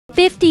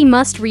50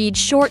 must-read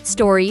short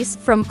stories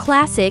from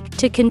classic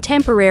to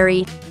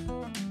contemporary.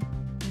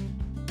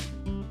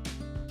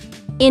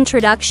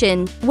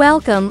 Introduction.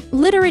 Welcome,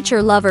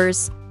 literature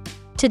lovers.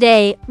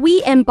 Today,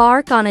 we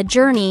embark on a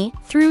journey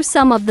through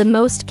some of the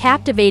most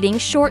captivating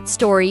short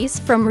stories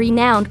from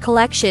renowned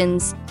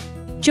collections.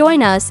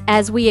 Join us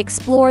as we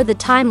explore the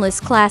timeless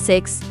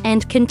classics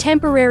and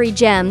contemporary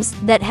gems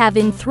that have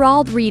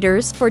enthralled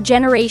readers for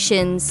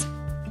generations.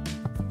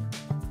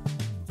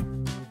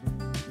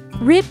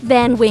 Rip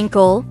Van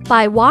Winkle,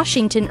 by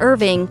Washington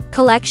Irving,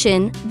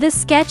 collection, The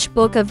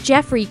Sketchbook of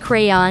Geoffrey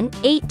Crayon,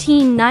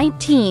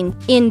 1819.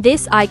 In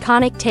this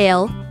iconic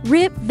tale,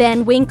 Rip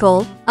Van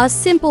Winkle, a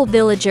simple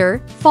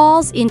villager,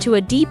 falls into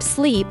a deep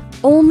sleep,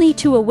 only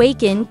to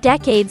awaken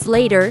decades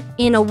later,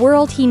 in a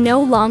world he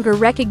no longer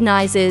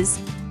recognizes.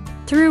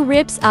 Through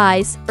Rip's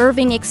eyes,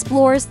 Irving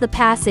explores the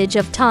passage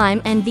of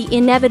time and the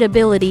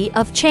inevitability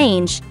of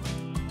change.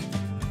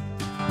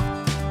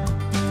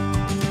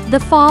 The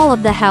Fall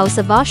of the House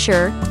of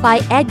Usher, by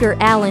Edgar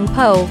Allan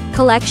Poe,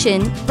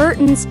 collection,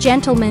 Burton's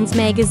Gentleman's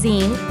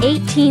Magazine,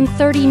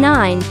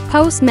 1839.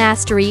 Poe's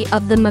mastery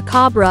of the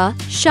macabre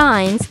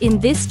shines in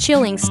this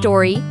chilling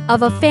story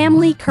of a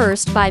family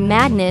cursed by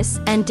madness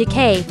and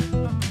decay.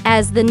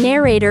 As the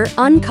narrator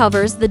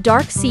uncovers the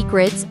dark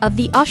secrets of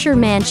the Usher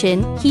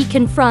mansion, he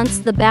confronts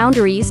the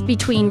boundaries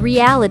between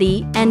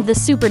reality and the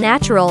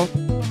supernatural.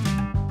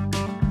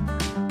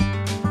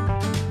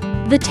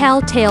 The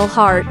Telltale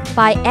Heart,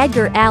 by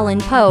Edgar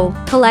Allan Poe,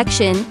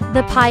 collection,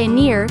 The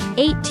Pioneer,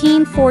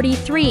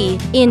 1843.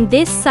 In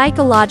this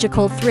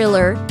psychological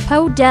thriller,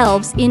 Poe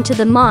delves into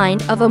the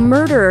mind of a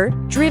murderer,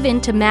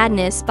 driven to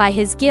madness by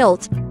his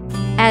guilt.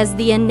 As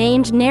the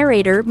unnamed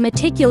narrator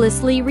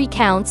meticulously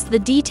recounts the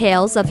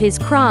details of his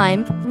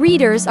crime,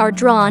 readers are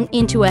drawn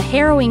into a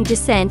harrowing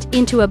descent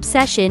into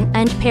obsession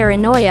and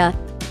paranoia.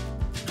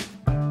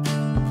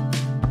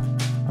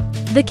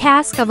 The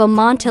Cask of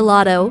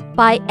Amontillado,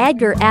 by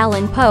Edgar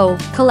Allan Poe,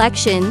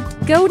 collection,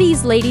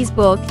 Godey's Lady's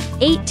Book,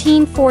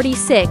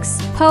 1846.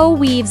 Poe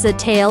weaves a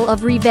tale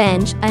of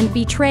revenge and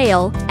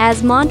betrayal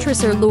as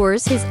Montresor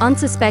lures his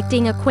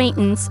unsuspecting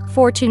acquaintance,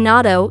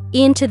 Fortunato,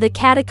 into the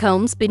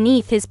catacombs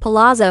beneath his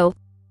palazzo.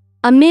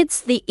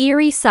 Amidst the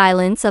eerie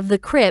silence of the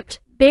crypt,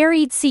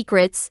 buried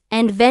secrets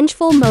and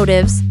vengeful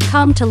motives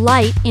come to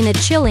light in a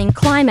chilling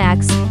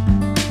climax.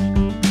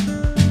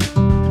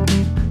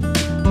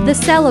 The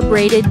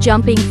Celebrated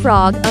Jumping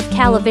Frog of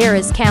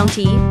Calaveras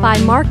County, by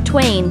Mark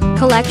Twain,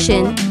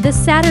 collection, The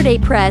Saturday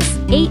Press,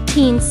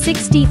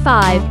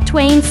 1865.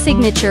 Twain's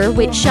signature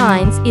wit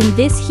shines in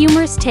this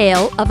humorous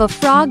tale of a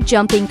frog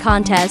jumping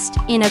contest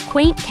in a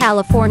quaint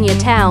California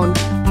town.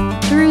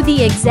 Through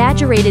the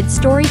exaggerated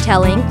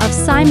storytelling of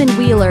Simon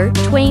Wheeler,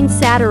 Twain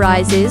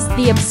satirizes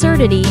the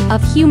absurdity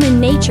of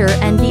human nature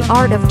and the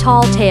art of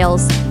tall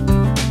tales.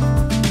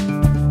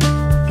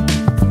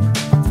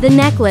 The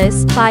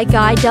Necklace, by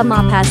Guy de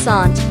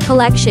Maupassant,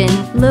 collection,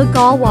 Le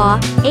Gaulois,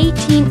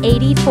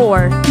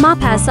 1884.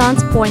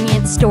 Maupassant's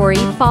poignant story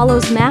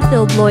follows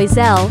Mathilde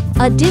Loisel,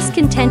 a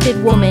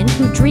discontented woman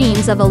who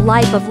dreams of a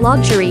life of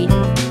luxury.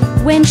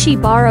 When she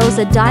borrows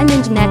a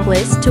diamond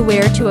necklace to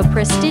wear to a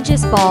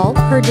prestigious ball,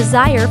 her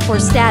desire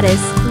for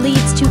status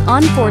leads to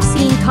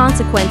unforeseen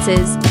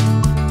consequences.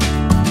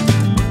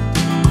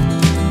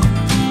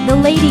 The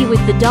Lady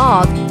with the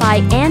Dog, by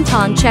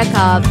Anton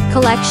Chekhov,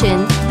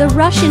 collection, The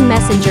Russian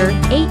Messenger,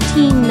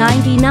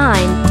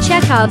 1899.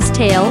 Chekhov's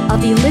tale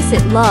of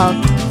illicit love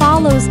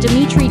follows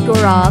Dmitry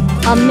Gurov,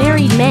 a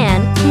married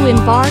man who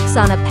embarks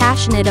on a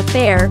passionate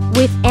affair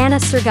with Anna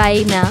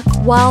Sergeyevna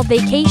while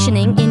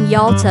vacationing in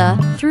Yalta.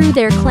 Through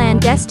their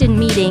clandestine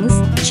meetings,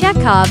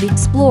 Chekhov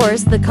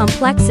explores the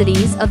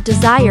complexities of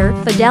desire,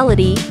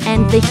 fidelity,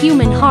 and the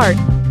human heart.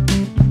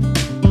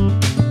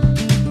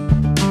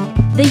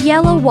 The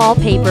Yellow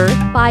Wallpaper,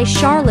 by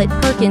Charlotte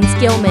Perkins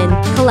Gilman,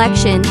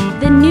 collection,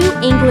 The New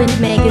England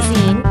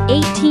Magazine,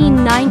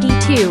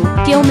 1892.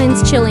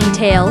 Gilman's chilling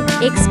tale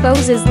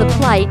exposes the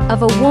plight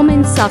of a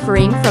woman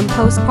suffering from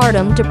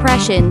postpartum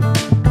depression.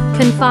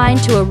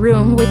 Confined to a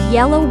room with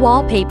yellow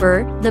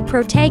wallpaper, the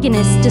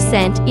protagonist's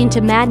descent into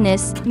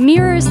madness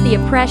mirrors the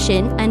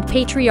oppression and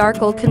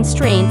patriarchal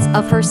constraints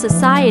of her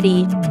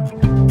society.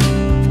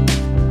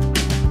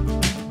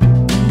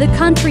 The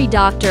Country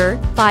Doctor,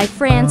 by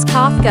Franz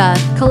Kafka,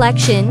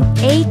 collection,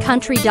 A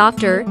Country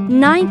Doctor,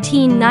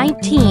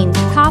 1919.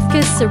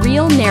 Kafka's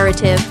surreal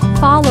narrative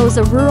follows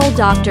a rural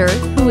doctor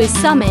who is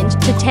summoned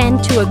to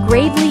tend to a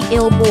gravely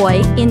ill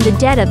boy in the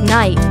dead of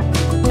night.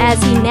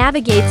 As he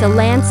navigates a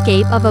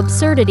landscape of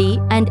absurdity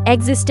and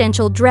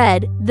existential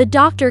dread, the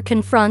doctor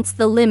confronts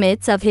the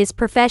limits of his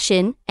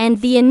profession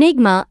and the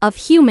enigma of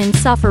human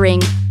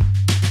suffering.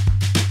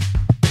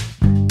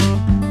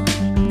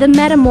 The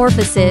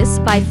Metamorphosis,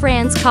 by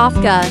Franz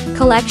Kafka,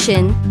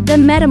 collection, The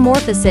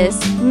Metamorphosis,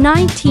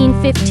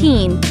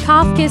 1915.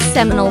 Kafka's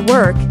seminal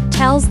work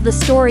tells the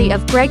story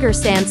of Gregor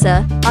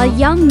Samsa, a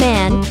young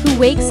man who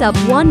wakes up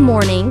one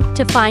morning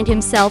to find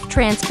himself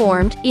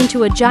transformed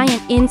into a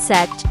giant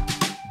insect.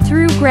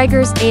 Through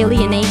Gregor's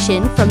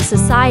alienation from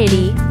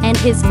society and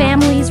his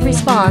family's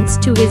response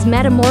to his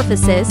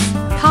metamorphosis,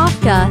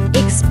 Kafka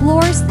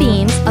explores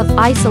themes of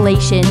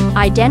isolation,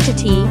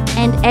 identity,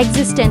 and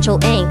existential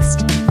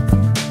angst.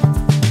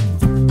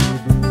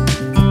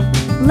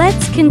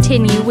 Let's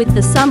continue with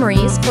the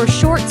summaries for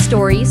short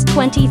stories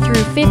 20 through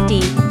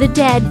 50. The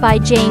Dead by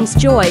James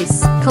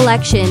Joyce.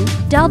 Collection,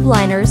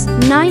 Dubliners,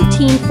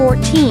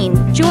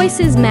 1914.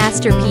 Joyce's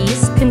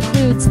masterpiece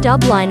concludes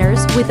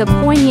Dubliners with a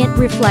poignant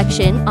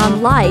reflection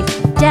on life,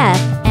 death,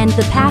 and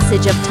the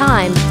passage of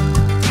time.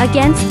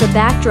 Against the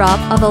backdrop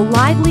of a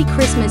lively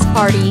Christmas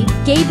party,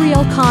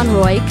 Gabriel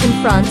Conroy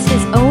confronts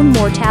his own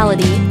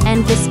mortality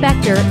and the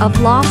specter of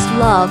lost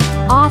love,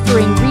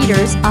 offering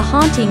readers a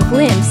haunting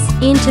glimpse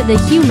into the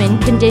human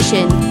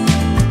condition.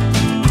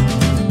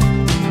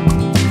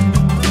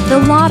 The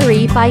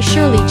Lottery by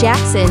Shirley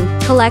Jackson.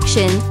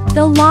 Collection,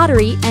 The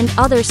Lottery and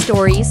Other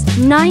Stories,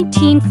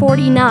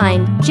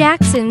 1949.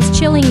 Jackson's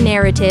chilling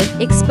narrative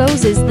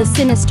exposes the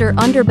sinister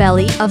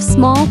underbelly of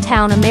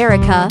small-town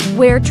America,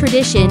 where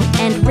tradition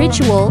and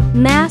ritual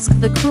mask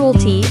the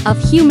cruelty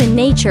of human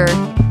nature.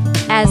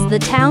 As the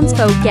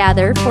townsfolk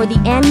gather for the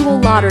annual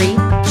lottery,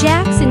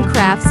 Jackson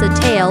crafts a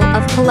tale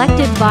of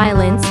collective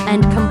violence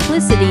and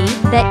complicity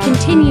that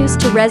continues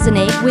to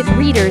resonate with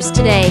readers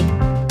today.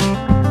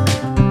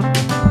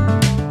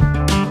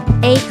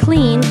 A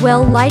Clean,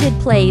 Well-Lighted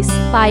Place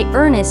by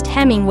Ernest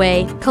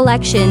Hemingway.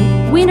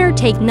 Collection, Winner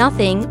Take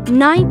Nothing,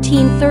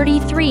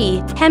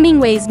 1933.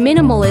 Hemingway's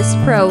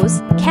minimalist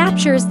prose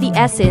captures the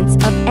essence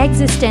of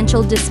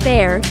existential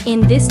despair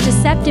in this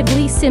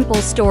deceptively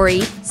simple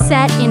story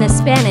set in a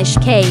Spanish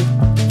cave.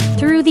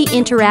 Through the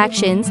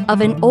interactions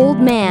of an old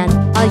man,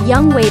 a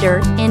young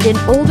waiter, and an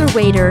older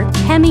waiter,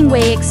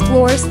 Hemingway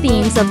explores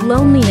themes of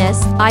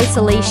loneliness,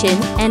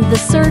 isolation, and the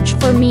search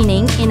for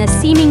meaning in a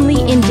seemingly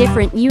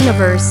indifferent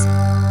universe.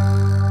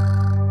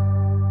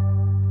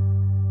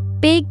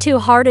 Big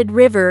Two-Hearted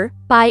River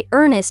by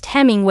Ernest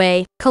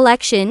Hemingway.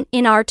 Collection,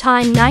 In Our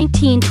Time,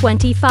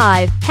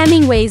 1925.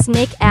 Hemingway's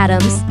Nick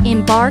Adams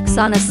embarks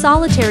on a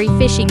solitary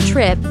fishing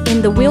trip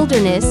in the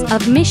wilderness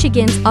of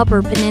Michigan's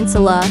Upper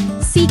Peninsula,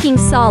 seeking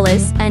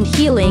solace and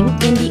healing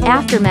in the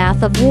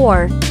aftermath of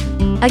war.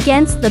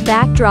 Against the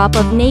backdrop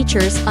of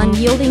nature's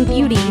unyielding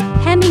beauty,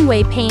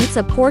 Hemingway paints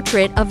a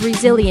portrait of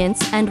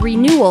resilience and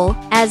renewal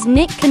as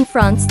Nick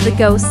confronts the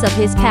ghosts of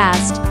his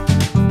past.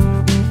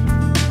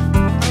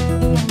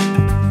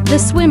 The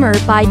Swimmer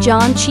by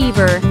John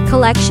Cheever.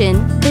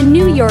 Collection, The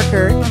New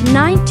Yorker,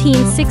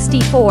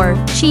 1964.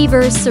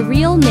 Cheever's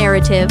surreal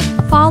narrative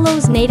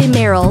follows Nathan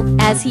Merrill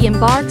as he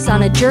embarks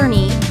on a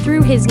journey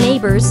through his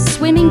neighbors'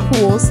 swimming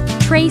pools,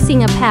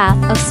 tracing a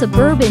path of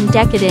suburban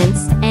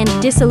decadence and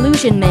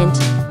disillusionment.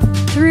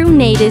 Through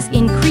Nathan's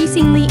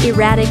increasingly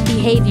erratic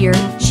behavior,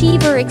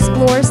 Cheever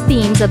explores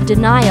themes of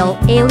denial,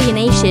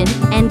 alienation,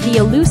 and the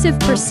elusive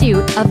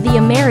pursuit of the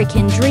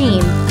American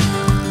dream.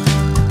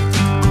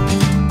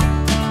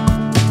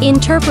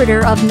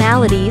 Interpreter of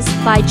Maladies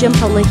by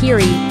Jhumpa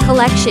Lahiri.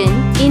 Collection,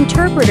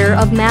 Interpreter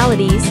of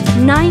Maladies,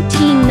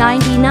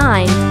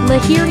 1999.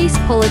 Lahiri's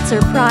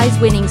Pulitzer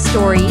Prize-winning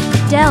story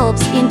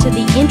delves into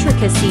the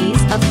intricacies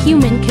of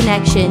human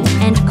connection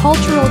and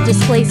cultural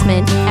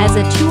displacement as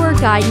a tour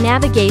guide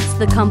navigates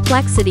the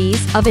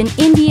complexities of an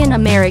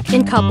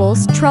Indian-American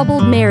couple's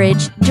troubled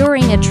marriage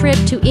during a trip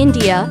to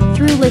India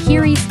through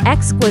Lahiri's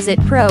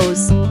exquisite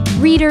prose.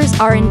 Readers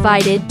are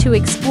invited to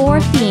explore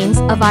themes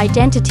of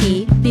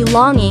identity,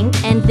 belonging,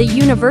 and the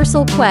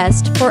universal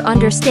quest for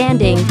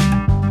understanding.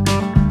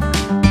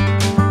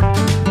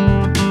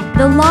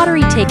 The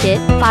Lottery Ticket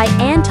by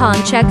Anton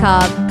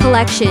Chekhov.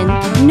 Collection,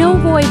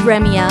 Novoye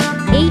Vremya,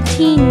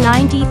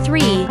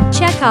 1893.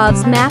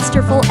 Chekhov's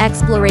masterful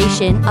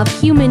exploration of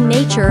human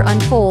nature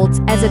unfolds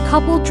as a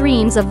couple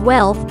dreams of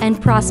wealth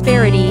and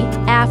prosperity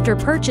after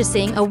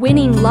purchasing a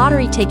winning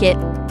lottery ticket.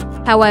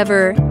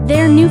 However,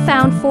 their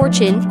newfound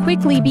fortune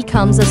quickly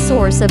becomes a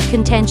source of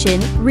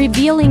contention,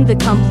 revealing the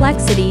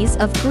complexities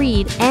of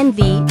greed,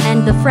 envy,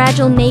 and the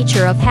fragile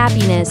nature of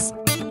happiness.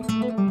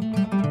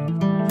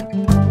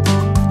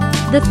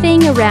 The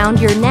Thing Around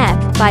Your Neck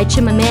by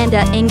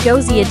Chimamanda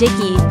Ngozi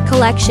Adichie.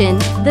 Collection,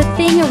 The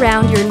Thing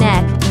Around Your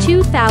Neck,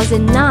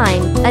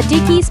 2009.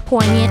 Adichie's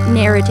poignant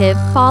narrative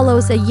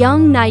follows a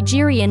young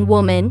Nigerian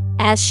woman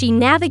as she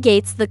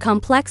navigates the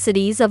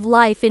complexities of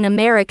life in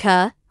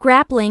America,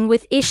 grappling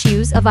with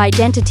issues of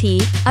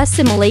identity,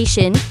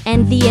 assimilation,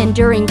 and the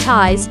enduring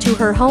ties to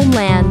her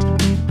homeland.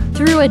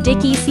 Through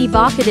Adichie's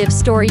evocative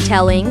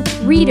storytelling,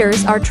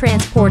 readers are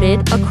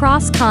transported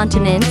across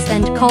continents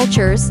and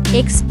cultures,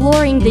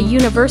 exploring the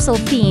universal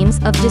themes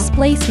of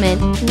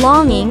displacement,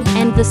 longing,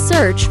 and the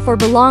search for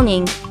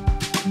belonging.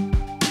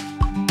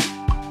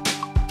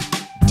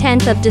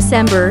 10th of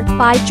December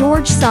by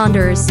George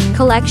Saunders.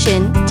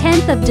 Collection,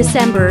 10th of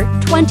December,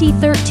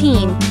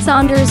 2013.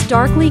 Saunders'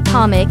 darkly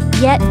comic,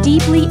 yet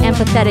deeply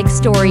empathetic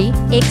story,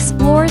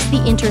 explores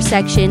the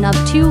intersection of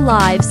two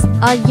lives,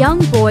 a young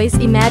boy's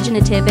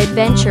imaginative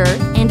adventure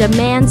and a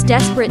man's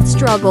desperate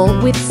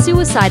struggle with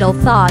suicidal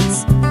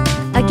thoughts.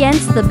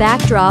 Against the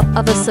backdrop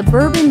of a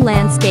suburban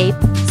landscape,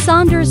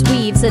 Saunders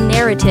weaves a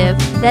narrative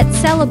that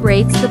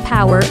celebrates the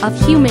power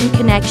of human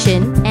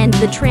connection and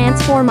the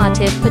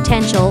transformative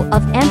potential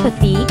of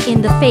empathy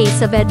in the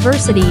face of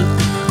adversity.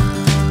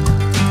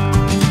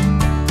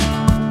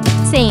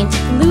 St.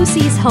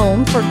 Lucy's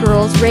Home for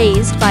Girls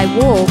Raised by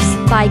Wolves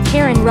by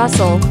Karen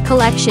Russell.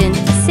 Collection,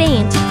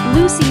 St.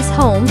 Lucy's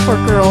Home for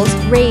Girls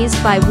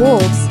Raised by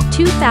Wolves,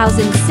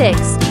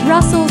 2006.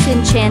 Russell's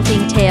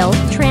enchanting tale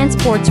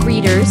transports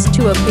readers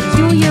to a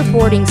peculiar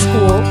boarding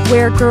school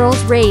where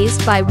girls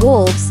raised by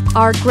wolves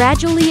are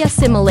gradually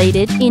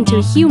assimilated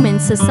into human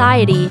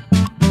society.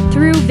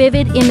 Through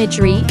vivid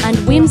imagery and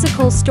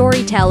whimsical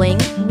storytelling,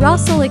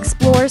 Russell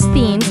explores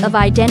themes of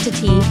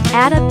identity,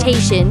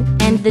 adaptation,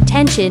 and the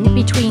tension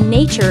between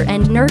nature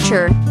and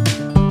nurture.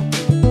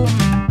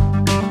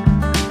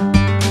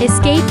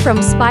 Escape from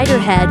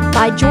Spiderhead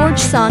by George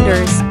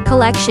Saunders.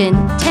 Collection,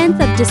 10th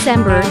of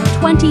December,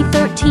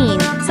 2013.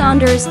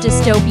 Saunders'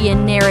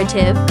 dystopian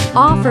narrative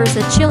offers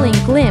a chilling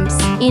glimpse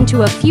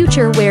into a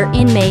future where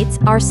inmates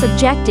are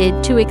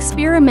subjected to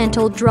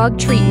experimental drug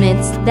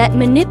treatments that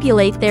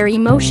manipulate their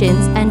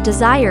emotions and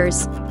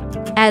desires.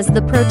 As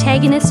the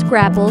protagonist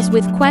grapples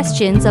with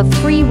questions of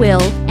free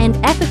will and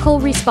ethical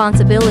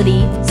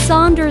responsibility,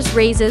 Saunders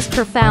raises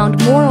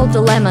profound moral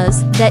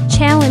dilemmas that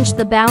challenge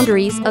the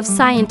boundaries of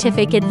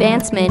scientific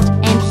advancement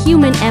and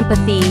human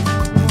empathy.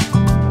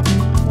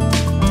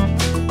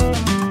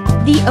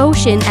 The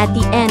Ocean at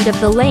the End of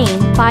the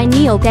Lane by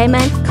Neil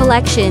Gaiman.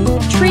 Collection,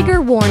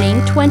 Trigger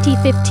Warning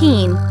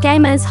 2015.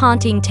 Gaiman's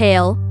haunting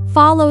tale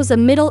follows a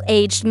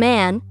middle-aged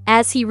man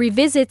as he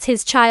revisits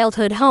his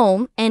childhood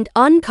home and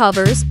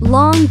uncovers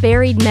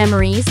long-buried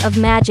memories of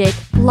magic,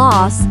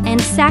 loss, and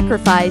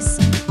sacrifice.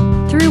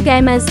 Through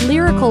Gaiman's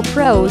lyrical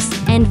prose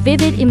and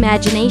vivid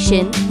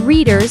imagination,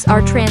 readers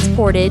are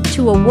transported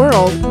to a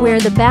world where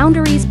the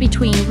boundaries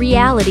between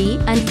reality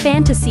and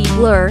fantasy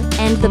blur,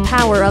 and the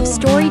power of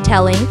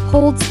storytelling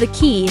holds the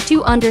key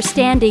to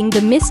understanding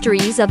the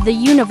mysteries of the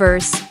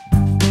universe.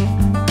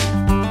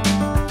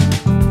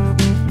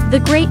 The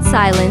Great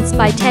Silence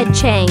by Ted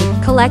Chiang.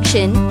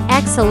 Collection,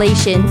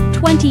 Exhalation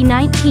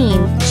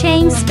 2019.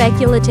 Chiang's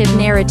speculative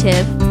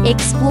narrative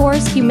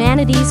explores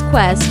humanity's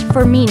quest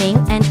for meaning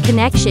and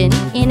connection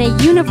in a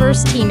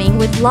universe teeming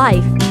with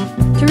life.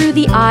 Through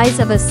the eyes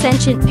of a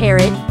sentient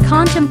parrot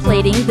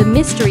contemplating the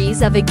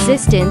mysteries of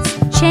existence,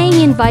 Chiang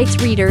invites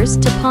readers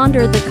to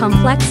ponder the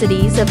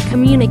complexities of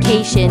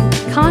communication,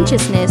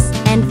 consciousness,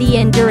 and the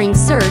enduring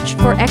search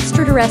for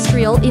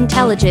extraterrestrial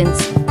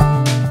intelligence.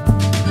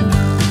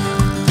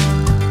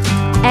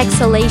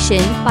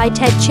 Exhalation by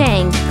Ted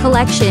Chiang.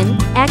 Collection,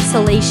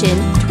 Exhalation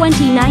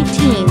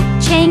 2019.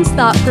 Chiang's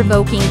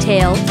thought-provoking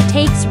tale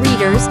takes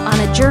readers on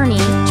a journey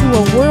to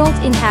a world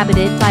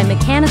inhabited by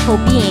mechanical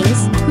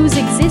beings whose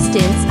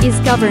existence is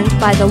governed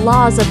by the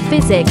laws of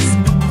physics.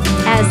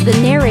 As the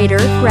narrator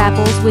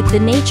grapples with the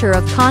nature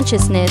of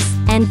consciousness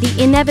and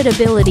the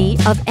inevitability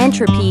of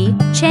entropy,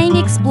 Chiang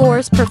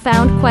explores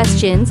profound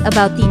questions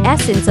about the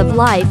essence of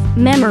life,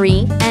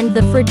 memory, and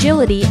the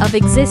fragility of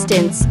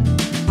existence.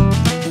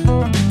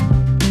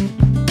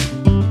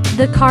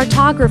 The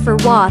Cartographer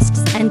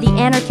Wasps and the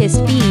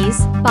Anarchist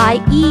Bees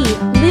by E.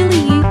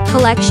 Liliu.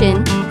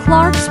 Collection,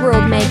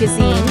 Clarkesworld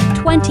Magazine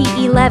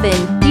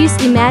 2011. This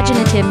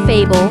imaginative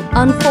fable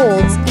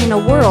unfolds in a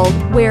world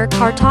where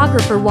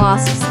cartographer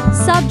wasps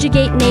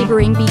subjugate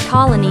neighboring bee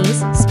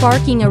colonies,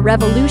 sparking a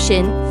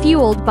revolution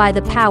fueled by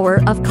the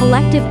power of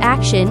collective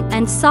action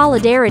and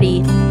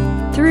solidarity.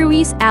 Through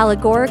his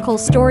allegorical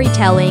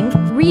storytelling,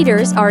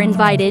 readers are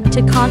invited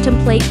to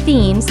contemplate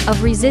themes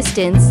of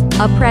resistance,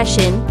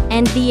 oppression,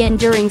 and the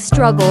enduring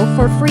struggle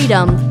for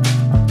freedom.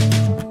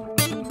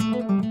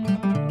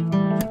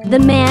 The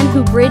Man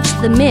Who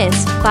Bridged the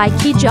Mist by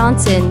Key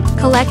Johnson.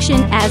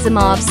 Collection,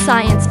 Asimov's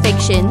Science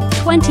Fiction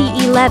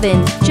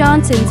 2011.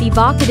 Johnson's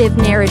evocative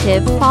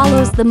narrative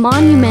follows the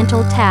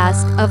monumental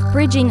task of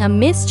bridging a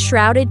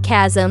mist-shrouded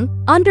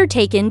chasm,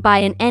 undertaken by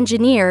an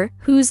engineer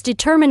whose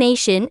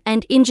determination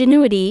and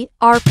ingenuity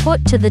are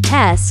put to the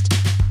test.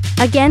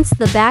 Against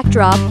the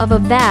backdrop of a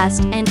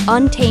vast and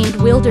untamed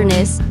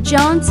wilderness,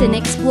 Johnson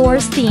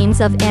explores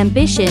themes of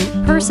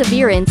ambition,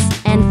 perseverance,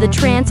 and the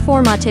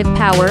transformative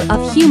power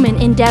of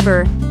human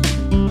endeavor.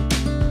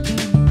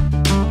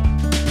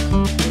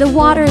 The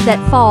Water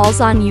That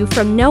Falls on You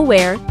from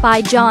Nowhere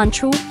by John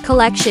True.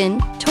 Collection,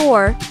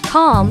 Tor,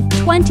 Calm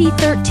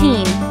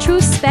 2013.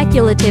 True's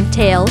speculative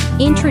tale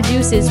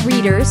introduces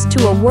readers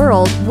to a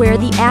world where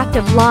the act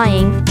of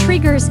lying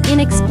triggers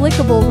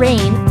inexplicable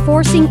rain,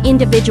 forcing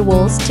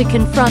individuals to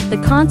confront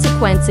the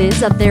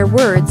consequences of their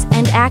words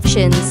and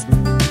actions.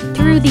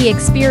 Through the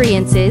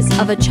experiences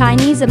of a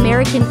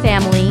Chinese-American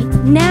family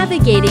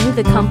navigating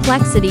the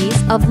complexities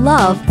of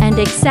love and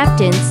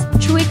acceptance,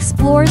 True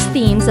explores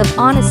themes of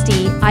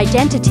honesty,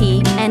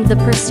 identity, and the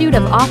pursuit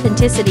of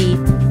authenticity.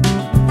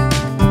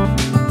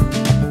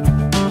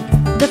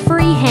 The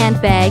Free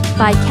Handbag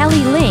by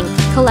Kelly Link.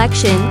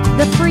 Collection,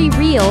 The Free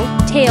Real,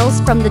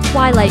 Tales from the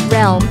Twilight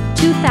Realm,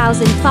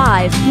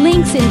 2005,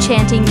 Link's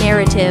enchanting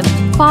narrative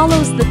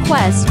follows the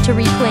quest to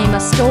reclaim a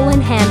stolen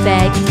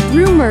handbag,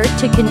 rumored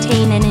to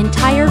contain an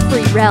entire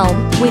free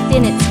realm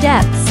within its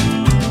depths.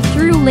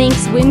 Through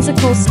Link's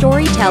whimsical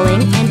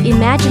storytelling and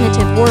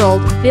imaginative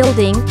world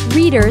building,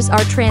 readers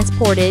are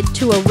transported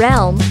to a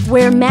realm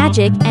where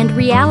magic and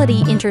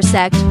reality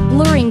intersect,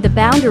 blurring the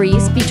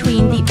boundaries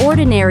between the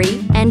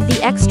ordinary and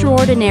the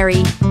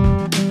extraordinary.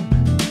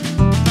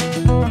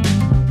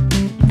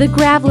 The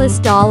Graveless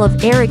Doll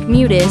of Eric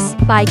Mutis,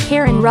 by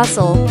Karen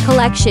Russell,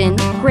 collection,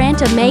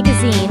 Granta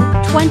Magazine,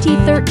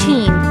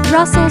 2013.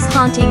 Russell's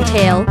haunting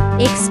tale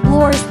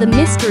explores the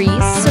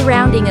mysteries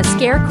surrounding a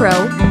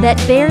scarecrow that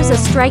bears a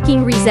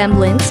striking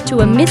resemblance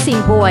to a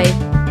missing boy.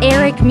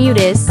 Eric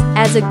Mutis,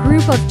 as a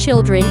group of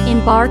children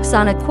embarks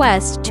on a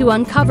quest to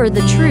uncover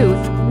the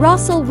truth,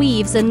 Russell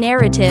weaves a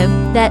narrative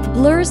that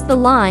blurs the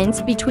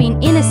lines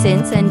between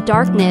innocence and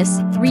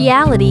darkness,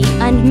 reality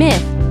and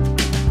myth.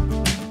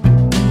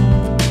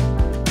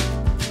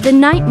 The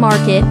Night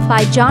Market,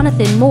 by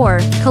Jonathan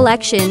Moore,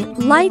 collection,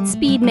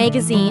 Lightspeed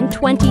Magazine,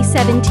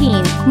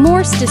 2017.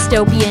 Moore's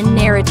dystopian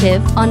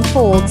narrative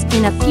unfolds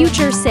in a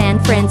future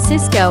San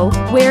Francisco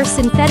where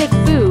synthetic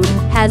food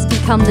has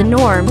become the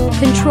norm,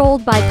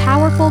 controlled by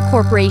powerful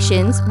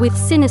corporations with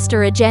sinister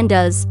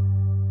agendas.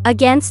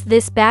 Against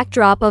this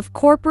backdrop of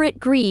corporate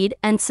greed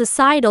and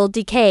societal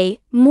decay,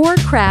 Moore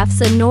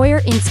crafts a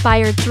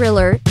noir-inspired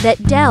thriller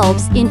that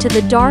delves into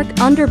the dark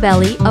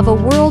underbelly of a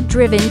world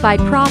driven by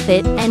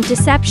profit and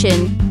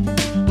deception.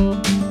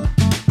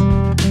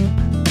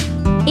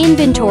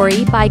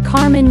 Inventory, by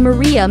Carmen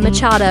Maria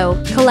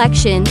Machado,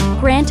 collection,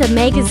 Granta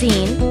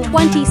Magazine,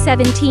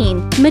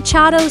 2017.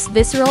 Machado's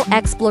visceral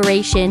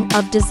exploration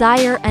of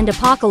desire and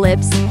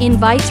apocalypse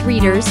invites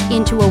readers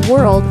into a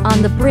world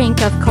on the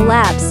brink of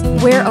collapse,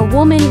 where a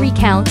woman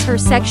recounts her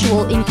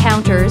sexual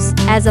encounters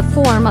as a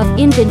form of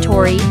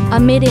inventory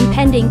amid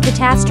impending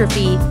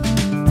catastrophe.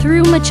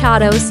 Through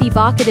Machado's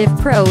evocative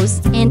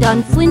prose and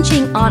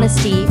unflinching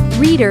honesty,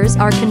 readers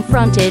are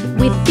confronted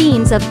with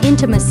themes of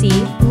intimacy,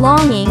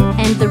 longing,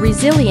 and the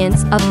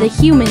resilience of the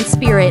human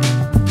spirit.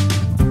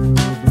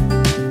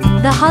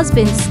 The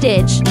Husband's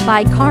Stitch,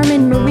 by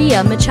Carmen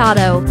Maria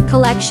Machado,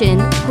 collection,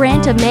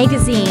 Granta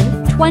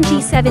Magazine,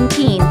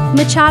 2017.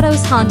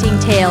 Machado's haunting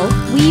tale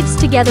weaves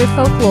together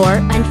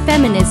folklore and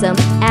feminism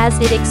as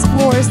it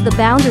explores the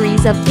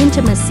boundaries of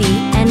intimacy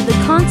and the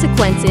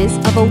consequences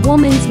of a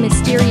woman's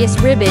mysterious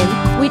ribbon,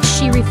 which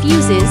she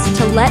refuses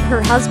to let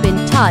her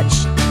husband touch.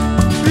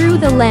 Through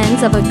the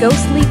lens of a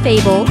ghostly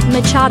fable,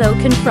 Machado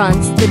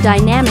confronts the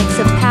dynamics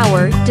of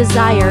power,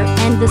 desire,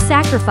 and the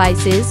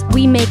sacrifices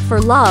we make for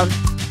love.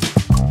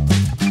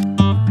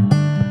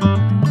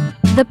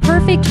 The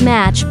Perfect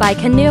Match, by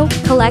Canoe,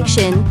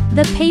 collection,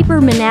 The Paper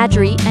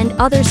Menagerie and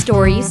Other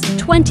Stories,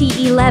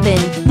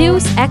 2011.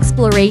 This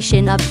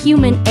exploration of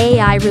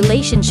human-AI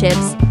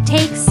relationships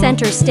takes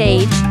center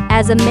stage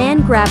as a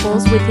man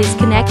grapples with his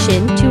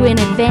connection to an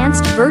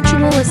advanced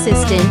virtual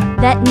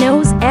assistant that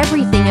knows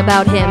everything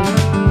about him.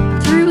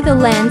 Through the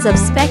lens of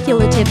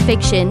speculative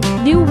fiction,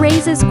 New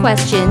raises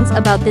questions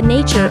about the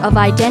nature of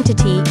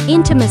identity,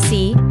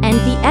 intimacy, and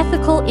the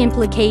ethical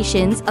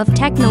implications of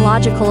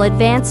technological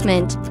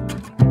advancement.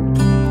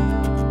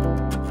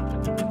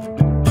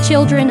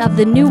 Children of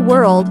the New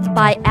World,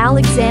 by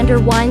Alexander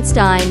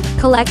Weinstein,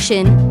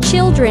 collection,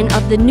 Children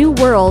of the New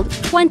World,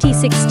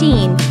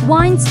 2016.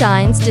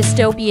 Weinstein's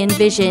dystopian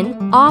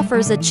vision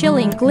offers a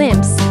chilling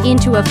glimpse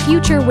into a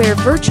future where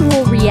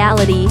virtual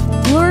reality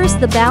blurs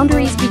the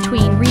boundaries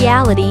between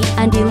reality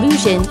and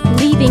illusion,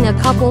 leaving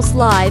a couple's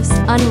lives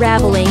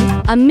unraveling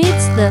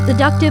amidst the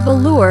seductive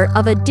allure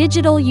of a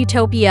digital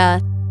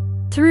utopia.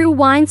 Through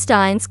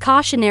Weinstein's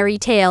cautionary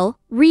tale,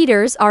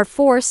 readers are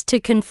forced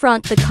to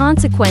confront the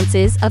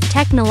consequences of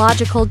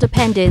technological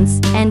dependence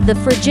and the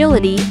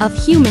fragility of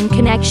human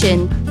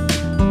connection.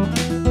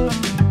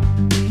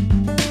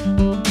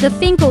 The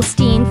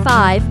Finkelstein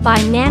Five,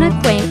 by Nana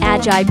Quain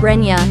Ajay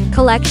Brenya,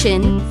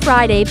 collection,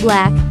 Friday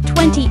Black,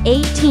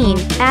 2018.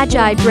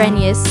 Ajay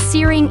Brenya's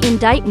searing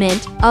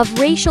indictment of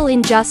racial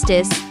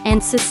injustice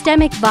and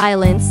systemic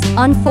violence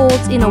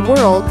unfolds in a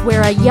world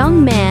where a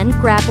young man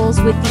grapples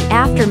with the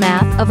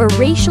aftermath of a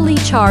racially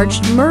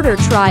charged murder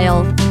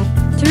trial.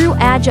 Through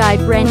Ajay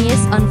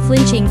Brenya's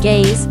unflinching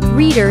gaze,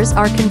 readers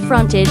are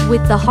confronted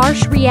with the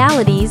harsh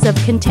realities of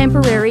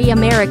contemporary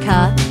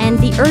America and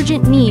the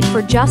urgent need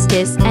for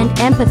justice and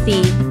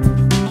empathy.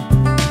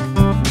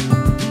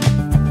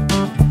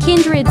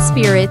 Kindred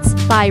Spirits,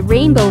 by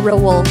Rainbow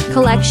Rowell,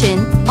 collection,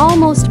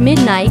 Almost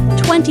Midnight,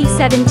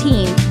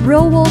 2017.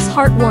 Rowell's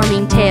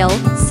heartwarming tale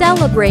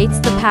celebrates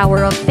the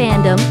power of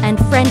fandom and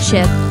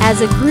friendship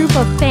as a group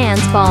of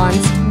fans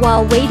bonds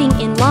while waiting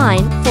in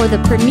line for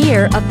the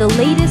premiere of the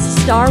latest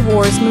Star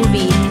Wars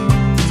movie.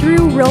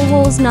 Through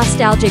Rowell's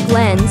nostalgic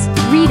lens,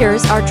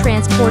 readers are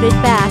transported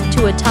back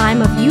to a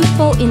time of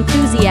youthful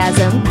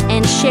enthusiasm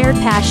and shared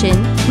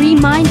passion,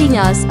 reminding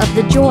us of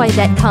the joy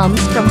that comes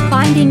from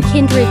finding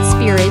kindred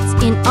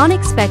spirits in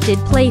unexpected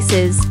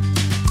places.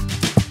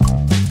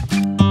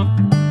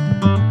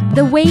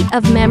 The Weight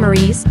of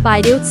Memories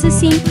by Liu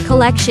Cixin.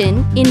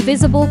 Collection,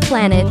 Invisible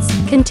Planets,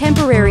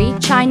 Contemporary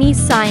Chinese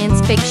Science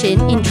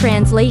Fiction in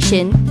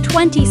Translation,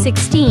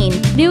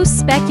 2016. Liu's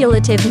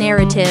speculative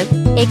narrative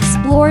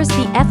explores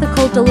the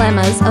ethical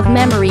dilemmas of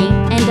memory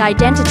and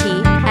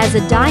identity as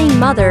a dying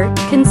mother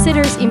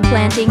considers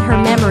implanting her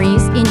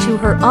memories into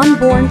her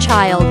unborn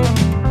child.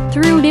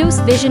 Through Liu's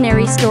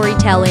visionary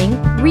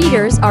storytelling,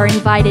 readers are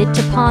invited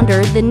to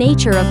ponder the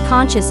nature of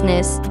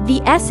consciousness,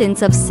 the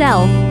essence of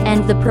self,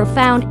 and the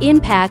profound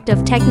impact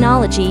of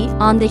technology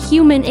on the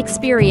human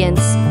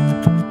experience.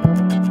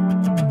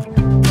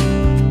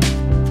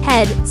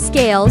 Head,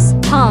 Scales,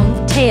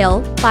 Tongue, Tail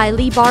by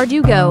Leigh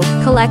Bardugo.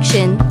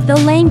 Collection, The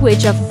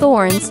Language of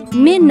Thorns,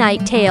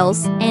 Midnight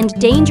Tales, and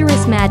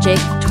Dangerous Magic,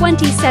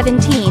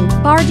 2017.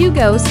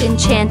 Bardugo's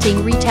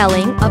enchanting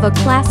retelling of a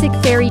classic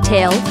fairy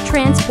tale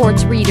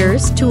transports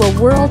readers to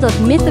a world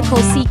of mythical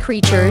sea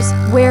creatures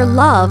where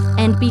love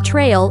and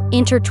betrayal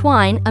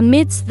intertwine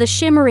amidst the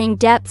shimmering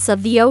depths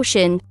of the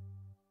ocean.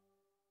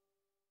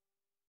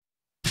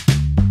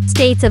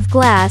 States of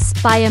Glass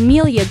by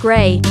Amelia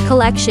Gray.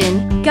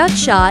 Collection,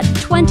 Gutshot,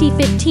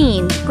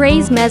 2015.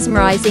 Gray's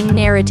mesmerizing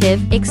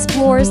narrative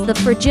explores the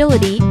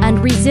fragility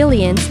and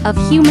resilience of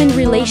human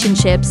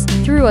relationships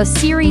through a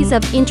series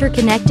of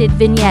interconnected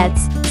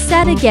vignettes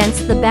set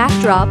against the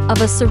backdrop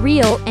of a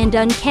surreal and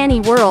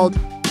uncanny world.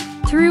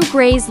 Through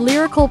Gray's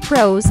lyrical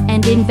prose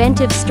and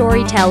inventive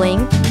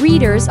storytelling,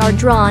 readers are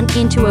drawn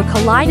into a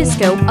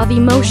kaleidoscope of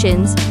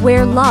emotions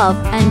where love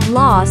and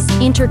loss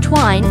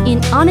intertwine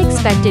in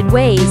unexpected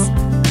ways.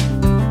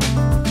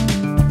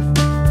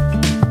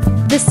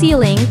 The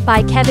Ceiling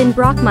by Kevin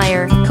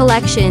Brockmeyer.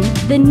 Collection,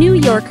 The New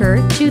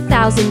Yorker,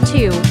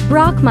 2002.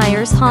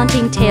 Brockmeyer's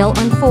haunting tale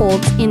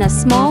unfolds in a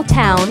small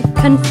town,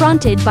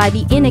 confronted by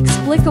the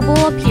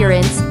inexplicable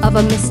appearance of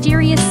a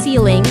mysterious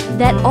ceiling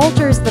that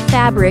alters the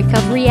fabric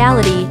of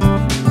reality.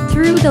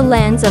 Through the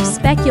lens of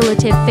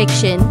speculative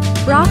fiction,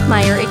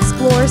 Brockmeyer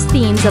explores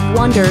themes of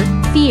wonder,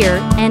 fear,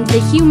 and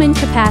the human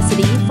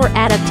capacity for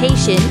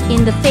adaptation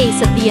in the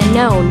face of the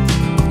unknown.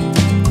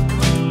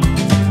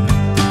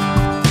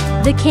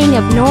 The King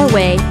of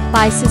Norway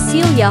by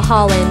Cecilia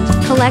Holland.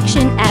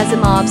 Collection,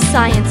 Asimov's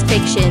Science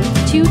Fiction,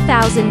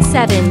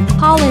 2007.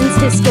 Holland's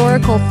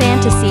historical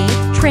fantasy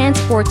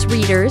transports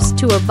readers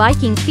to a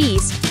Viking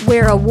feast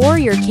where a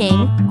warrior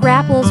king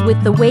grapples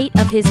with the weight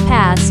of his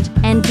past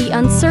and the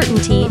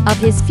uncertainty of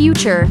his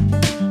future.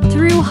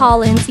 Through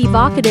Holland's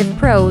evocative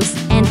prose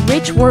and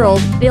rich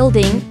world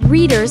building,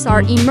 readers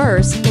are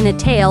immersed in a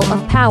tale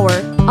of power,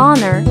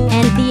 honor,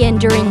 and the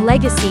enduring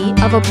legacy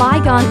of a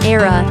bygone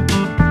era.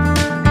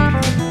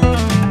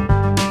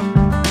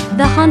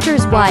 The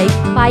Hunter's Wife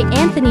by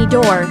Anthony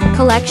Doerr.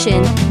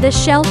 Collection, The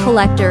Shell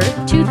Collector,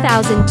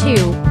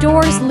 2002.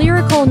 Doerr's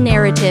lyrical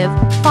narrative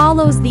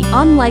follows the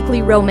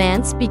unlikely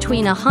romance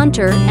between a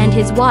hunter and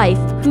his wife,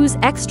 whose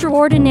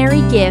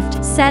extraordinary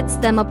gift sets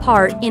them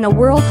apart in a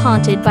world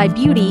haunted by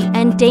beauty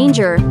and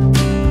danger.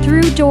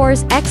 Through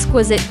Doerr's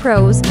exquisite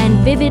prose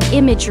and vivid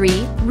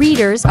imagery,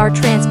 readers are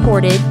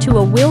transported to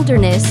a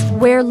wilderness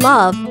where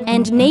love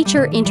and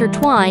nature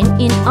intertwine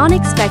in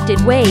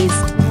unexpected ways.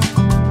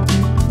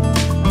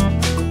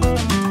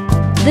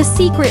 The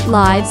Secret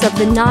Lives of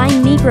the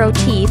Nine Negro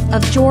Teeth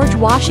of George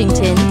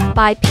Washington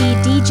by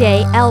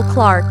P.D.J. L.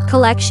 Clark.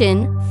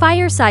 Collection,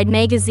 Fireside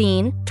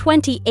Magazine,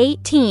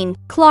 2018.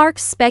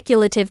 Clark's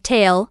speculative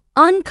tale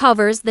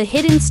uncovers the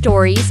hidden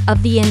stories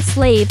of the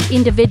enslaved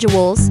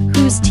individuals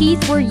whose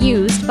teeth were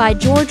used by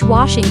George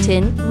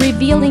Washington,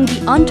 revealing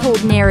the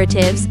untold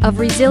narratives of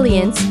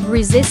resilience,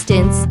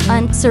 resistance,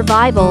 and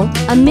survival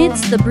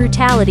amidst the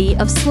brutality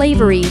of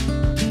slavery.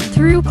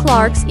 Through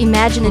Clark's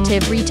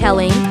imaginative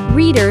retelling,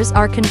 readers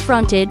are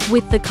confronted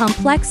with the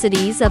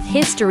complexities of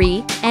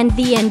history and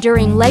the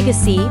enduring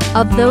legacy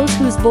of those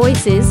whose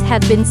voices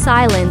have been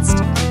silenced.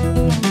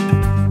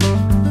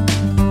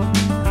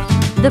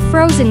 The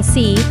Frozen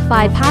Sea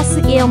by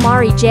Pascal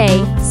Marie J.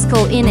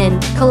 Skulinen.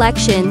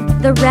 Collection,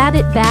 The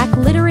Rabbit-Back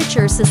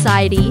Literature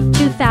Society,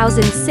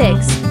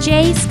 2006.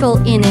 J.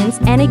 Skullinen's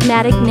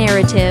enigmatic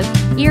narrative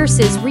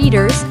immerses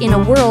readers in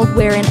a world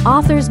where an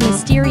author's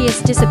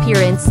mysterious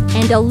disappearance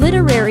and a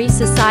literary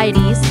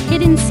society's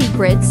hidden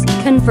secrets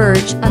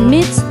converge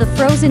amidst the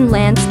frozen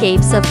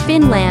landscapes of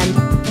Finland.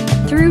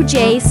 Through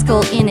J.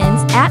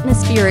 Skullinen's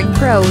atmospheric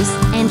prose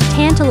and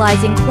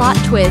tantalizing plot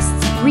twists,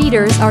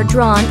 readers are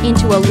drawn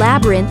into a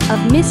labyrinth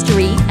of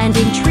mystery and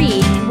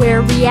intrigue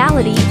where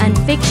reality and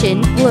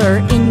fiction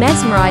blur in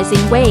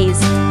mesmerizing ways.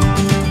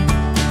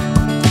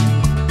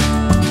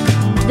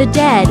 The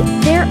Dead,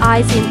 Their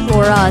Eyes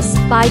Implore Us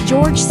by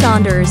George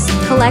Saunders.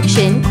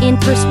 Collection, In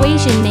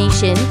Persuasion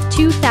Nation,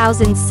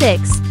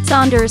 2006.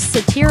 Saunders'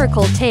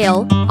 satirical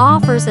tale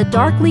offers a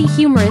darkly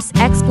humorous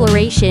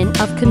exploration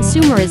of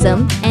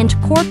consumerism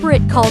and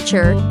corporate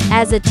culture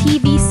as a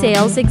TV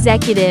sales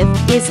executive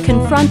is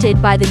confronted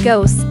by the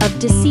ghosts of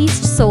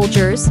deceased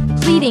soldiers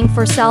pleading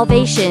for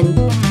salvation.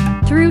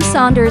 Through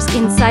Saunders'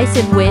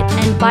 incisive wit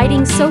and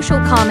biting social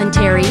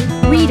commentary,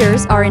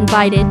 readers are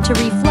invited to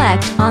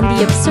reflect on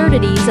the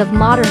absurdities of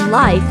modern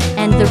life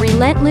and the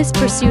relentless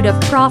pursuit of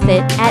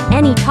profit at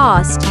any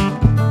cost.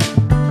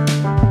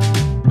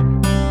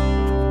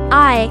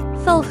 I,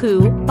 Phil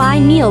Who, by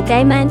Neil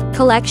Gaiman,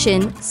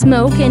 Collection,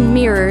 Smoke and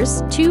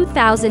Mirrors,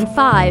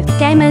 2005.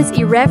 Gaiman's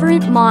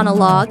irreverent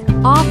monologue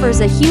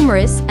offers a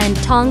humorous and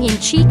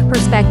tongue-in-cheek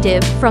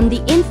perspective from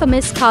the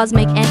infamous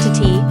cosmic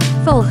entity,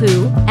 Phil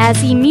Who,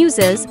 as he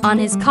muses on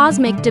his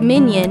cosmic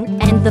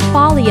dominion and the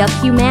folly of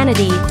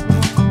humanity.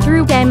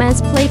 Through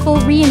Gaiman's playful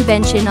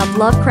reinvention of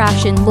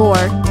Lovecraftian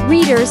lore,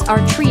 readers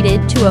are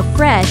treated to a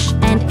fresh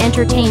and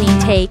entertaining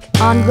take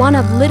on one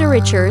of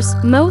literature's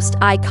most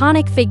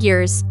iconic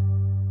figures.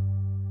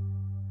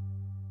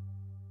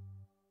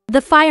 The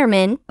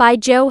Fireman, by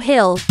Joe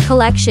Hill,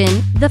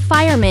 Collection, The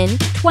Fireman,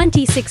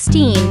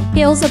 2016.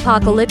 Hill's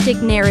apocalyptic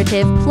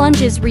narrative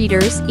plunges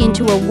readers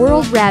into a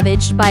world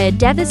ravaged by a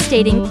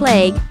devastating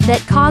plague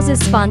that causes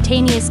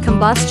spontaneous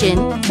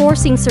combustion,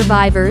 forcing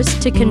survivors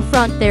to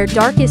confront their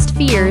darkest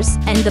fears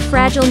and the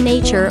fragile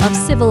nature of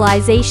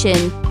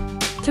civilization.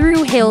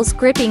 Through Hill's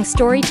gripping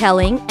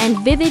storytelling and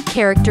vivid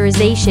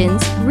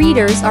characterizations,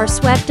 readers are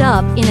swept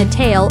up in a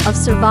tale of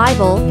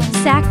survival,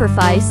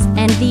 sacrifice,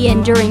 and the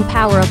enduring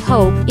power of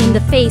hope in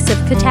the face of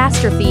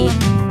catastrophe.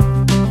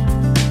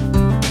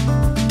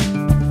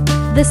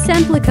 The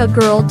Semplica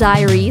Girl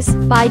Diaries,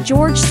 by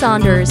George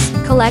Saunders,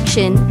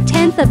 Collection,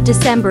 10th of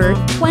December,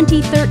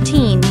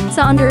 2013.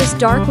 Saunders'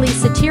 darkly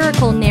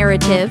satirical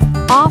narrative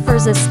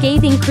offers a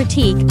scathing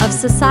critique of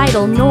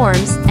societal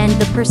norms and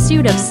the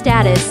pursuit of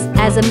status,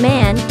 as a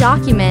man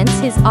documents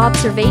his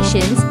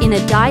observations in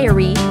a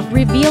diary,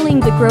 revealing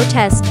the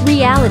grotesque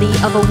reality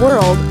of a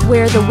world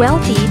where the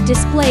wealthy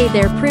display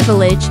their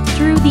privilege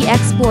through the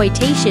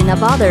exploitation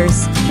of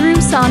others.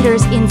 Through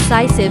Saunders'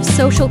 incisive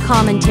social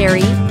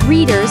commentary,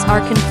 readers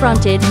are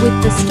confronted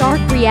with the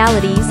stark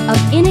realities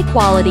of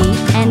inequality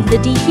and the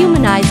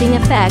dehumanizing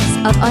effects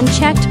of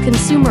unchecked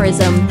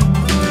consumerism.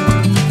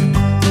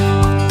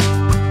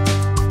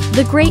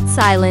 The Great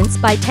Silence,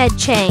 by Ted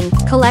Chiang,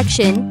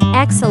 Collection,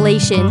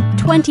 Exhalation,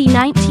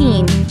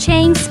 2019.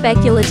 Chiang's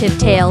speculative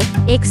tale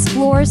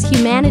explores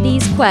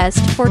humanity's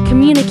quest for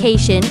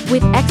communication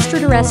with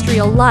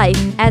extraterrestrial life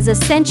as a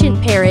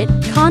sentient parrot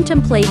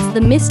contemplates the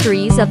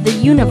mysteries of the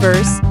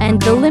universe and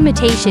the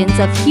limitations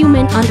of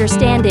human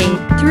understanding.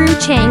 Through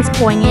Chiang's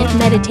poignant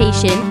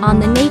meditation on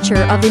the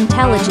nature of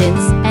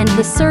intelligence and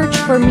the search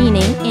for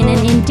meaning in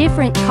an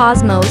indifferent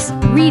cosmos,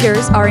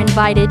 readers are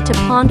invited to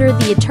ponder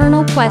the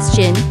eternal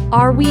question,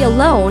 are we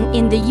alone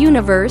in the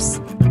universe?